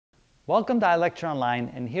Welcome to iLecture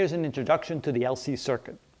Online, and here's an introduction to the LC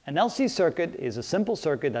circuit. An LC circuit is a simple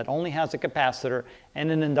circuit that only has a capacitor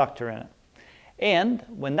and an inductor in it. And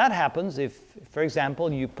when that happens, if, for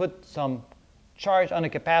example, you put some charge on a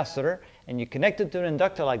capacitor and you connect it to an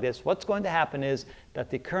inductor like this, what's going to happen is that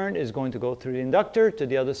the current is going to go through the inductor to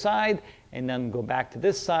the other side and then go back to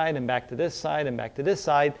this side and back to this side and back to this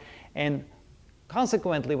side. And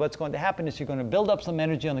consequently, what's going to happen is you're going to build up some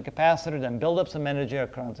energy on the capacitor, then build up some energy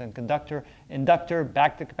across the conductor, inductor,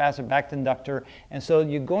 back to capacitor, back to inductor. And so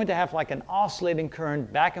you're going to have like an oscillating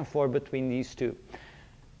current back and forth between these two.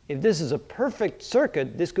 If this is a perfect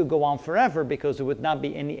circuit, this could go on forever because there would not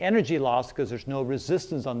be any energy loss because there's no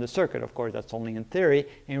resistance on the circuit. Of course, that's only in theory.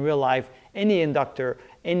 In real life, any inductor,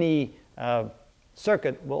 any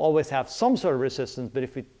circuit will always have some sort of resistance. But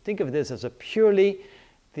if we think of this as a purely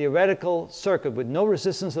theoretical circuit with no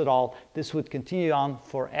resistance at all, this would continue on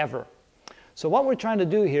forever. So what we're trying to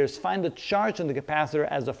do here is find the charge on the capacitor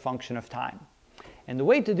as a function of time. And the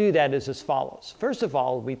way to do that is as follows. First of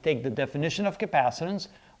all, we take the definition of capacitance,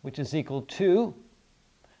 which is equal to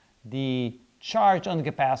the charge on the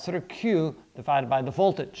capacitor, Q, divided by the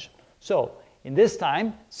voltage. So in this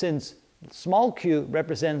time, since small q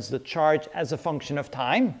represents the charge as a function of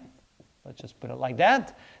time, let's just put it like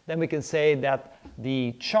that, then we can say that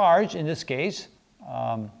the charge in this case,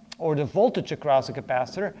 or the voltage across the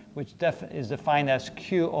capacitor, which is defined as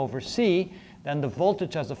Q over C, then the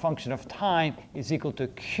voltage as a function of time is equal to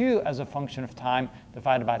Q as a function of time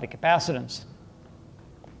divided by the capacitance.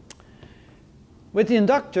 With the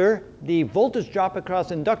inductor, the voltage drop across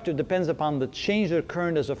the inductor depends upon the change of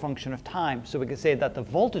current as a function of time. So we can say that the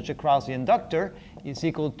voltage across the inductor is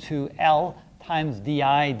equal to L times di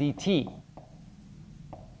dt.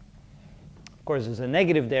 Of course, there's a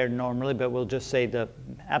negative there normally, but we'll just say the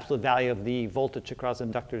absolute value of the voltage across the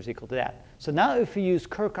inductor is equal to that. So now if we use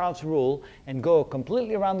Kirchhoff's rule and go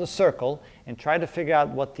completely around the circle and try to figure out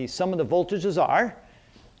what the sum of the voltages are,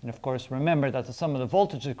 and of course, remember that the sum of the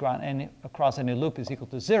voltages across any loop is equal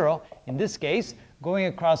to 0. In this case, going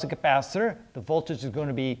across the capacitor, the voltage is going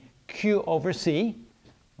to be Q over C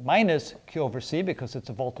minus Q over C because it's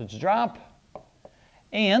a voltage drop.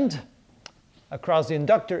 And across the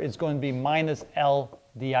inductor, it's going to be minus L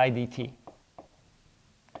di dt.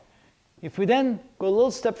 If we then go a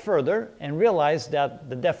little step further and realize that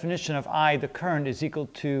the definition of I, the current, is equal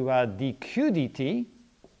to dq dt,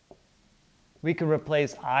 we can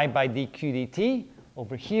replace I by dq dt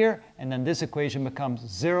over here, and then this equation becomes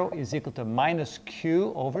 0 is equal to minus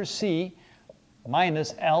Q over C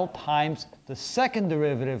minus L times the second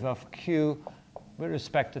derivative of Q with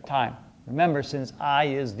respect to time. Remember, since I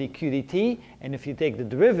is dq dt, and if you take the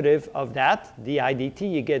derivative of that, di dt,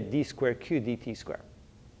 you get d squared q dt squared.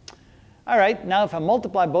 All right, now if I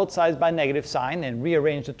multiply both sides by negative sign and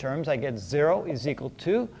rearrange the terms, I get 0 is equal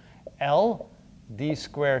to L d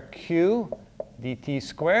squared q dt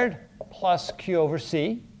squared plus q over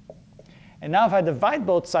c. And now if I divide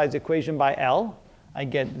both sides of the equation by L, I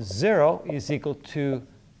get 0 is equal to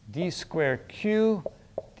d squared q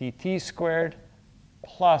dt squared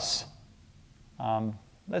plus,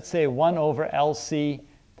 let's say 1 over LC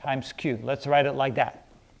times q. Let's write it like that.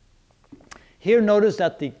 Here notice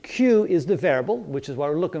that the q is the variable, which is what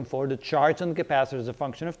we're looking for, the charge on the capacitor as a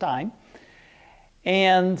function of time.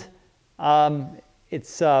 And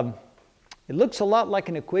it looks a lot like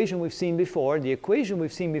an equation we've seen before. The equation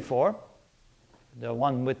we've seen before, the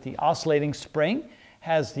one with the oscillating spring,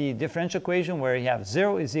 has the differential equation where you have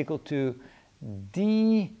 0 is equal to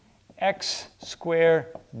dx squared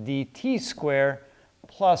dt squared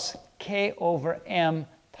plus k over m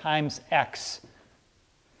times x.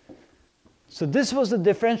 So this was the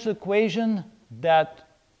differential equation that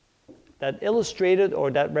illustrated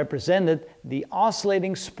or that represented the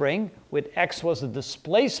oscillating spring, with x was the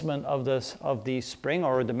displacement of the spring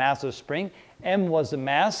or the mass of the spring, m was the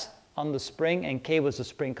mass on the spring, and k was the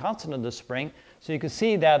spring constant of the spring. So you can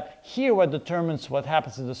see that here what determines what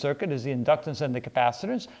happens in the circuit is the inductance and the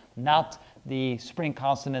capacitance, not the spring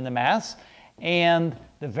constant and the mass. And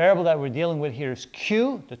the variable that we're dealing with here is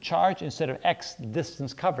q, the charge, instead of x, the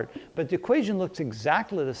distance covered. But the equation looks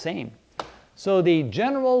exactly the same. So the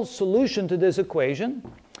general solution to this equation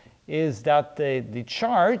is that the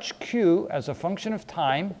charge q as a function of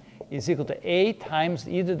time is equal to a times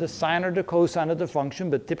either the sine or the cosine of the function,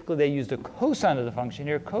 but typically they use the cosine of the function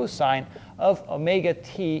here, cosine of omega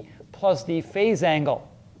t plus the phase angle.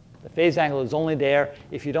 The phase angle is only there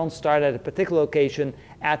if you don't start at a particular location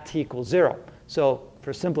at t equals 0. So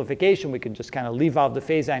for simplification, we can just kind of leave out the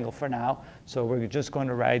phase angle for now. So we're just going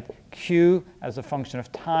to write q as a function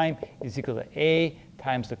of time is equal to a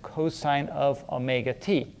times the cosine of omega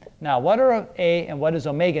t. Now, what are A and what is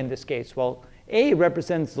omega in this case? Well, A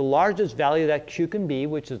represents the largest value that Q can be,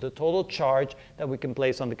 which is the total charge that we can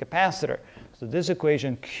place on the capacitor. So this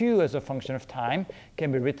equation, Q as a function of time,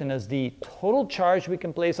 can be written as the total charge we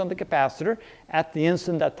can place on the capacitor at the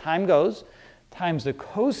instant that time goes, times the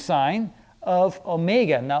cosine of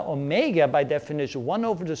omega. Now, omega, by definition, 1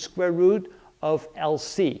 over the square root of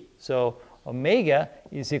LC. So omega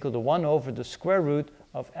is equal to 1 over the square root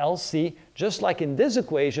of LC. Just like in this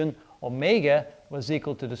equation, omega was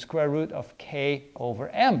equal to the square root of K over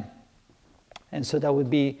M. And so that would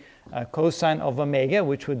be cosine of omega,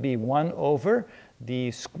 which would be 1 over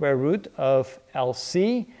the square root of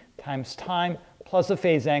LC times time plus a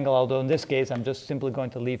phase angle, although in this case I'm just simply going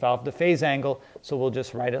to leave out the phase angle, so we'll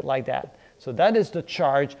just write it like that. So that is the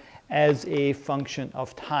charge as a function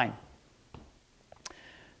of time.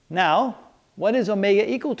 Now, what is omega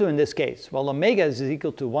equal to in this case? Well, omega is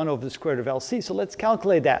equal to 1 over the square root of LC, so let's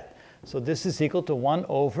calculate that. So this is equal to 1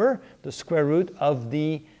 over the square root of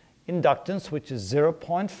the inductance, which is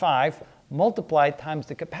 0.5, multiplied times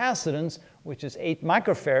the capacitance, which is 8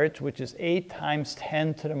 microfarads, which is 8 times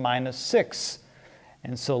 10 to the minus 6.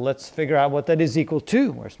 And so let's figure out what that is equal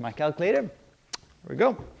to. Where's my calculator? Here we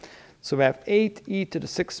go. So we have 8e to the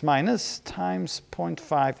 6 minus times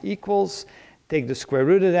 0.5 equals, take the square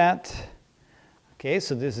root of that. Okay,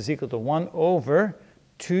 so this is equal to 1 over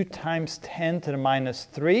 2 times 10 to the minus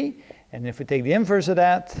 3. And if we take the inverse of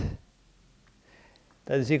that,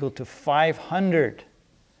 that is equal to 500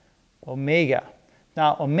 omega.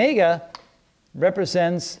 Now, omega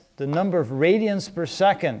represents the number of radians per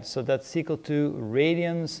second. So that's equal to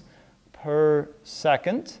radians per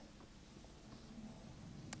second,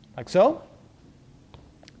 like so.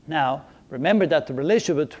 Now, remember that the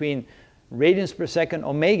relationship between radians per second,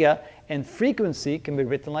 omega, and frequency can be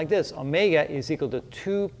written like this. Omega is equal to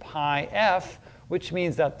 2 pi f, which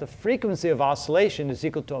means that the frequency of oscillation is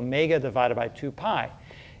equal to omega divided by 2 pi.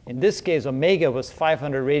 In this case, omega was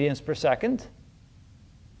 500 radians per second.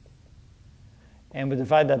 And we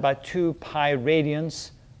divide that by 2 pi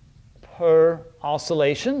radians per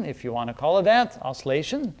oscillation, if you want to call it that,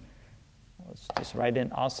 oscillation. Let's just write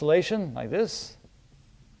in oscillation like this.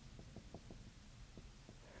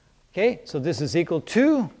 Okay, so this is equal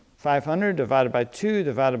to 500 divided by 2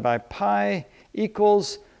 divided by pi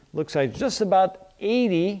equals, looks like just about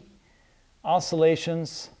 80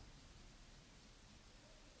 oscillations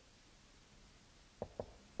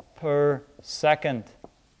per second.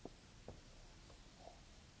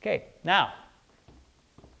 Okay, now,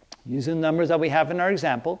 using the numbers that we have in our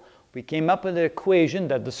example, we came up with an equation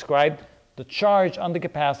that described the charge on the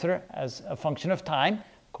capacitor as a function of time.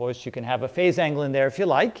 Of course, you can have a phase angle in there if you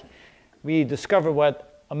like. We discovered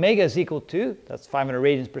what omega is equal to, that's 500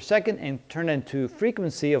 radians per second, and turn it into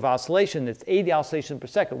frequency of oscillation. It's 80 oscillations per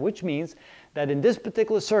second, which means that in this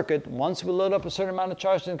particular circuit, once we load up a certain amount of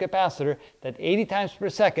charge in the capacitor, that 80 times per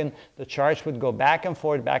second, the charge would go back and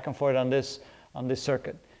forth on this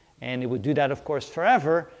circuit. And it would do that, of course,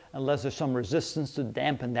 forever, unless there's some resistance to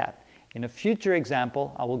dampen that. In a future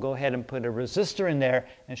example, I will go ahead and put a resistor in there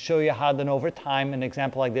and show you how then over time, an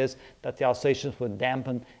example like this, that the oscillations would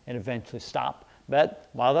dampen and eventually stop. But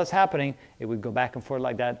while that's happening, it would go back and forth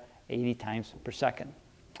like that 80 times per second.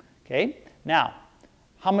 Okay? Now,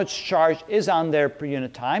 how much charge is on there per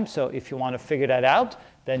unit time? So if you want to figure that out,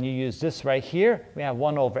 then you use this right here. We have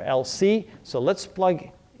 1 over LC. So let's plug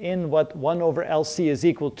in what 1 over LC is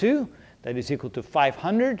equal to. That is equal to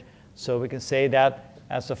 500. So we can say that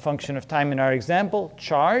as a function of time in our example,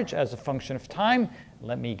 charge as a function of time.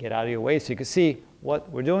 Let me get out of your way so you can see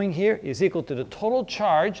what we're doing here is equal to the total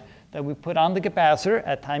charge that we put on the capacitor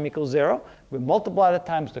at time equals 0. We multiply that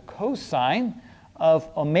times the cosine of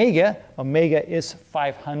omega. Omega is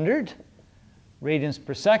 500 radians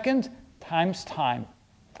per second times time.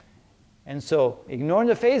 And so ignoring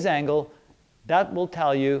the phase angle, that will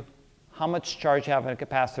tell you how much charge you have in a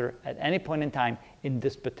capacitor at any point in time in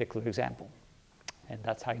this particular example. And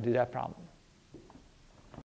that's how you do that problem.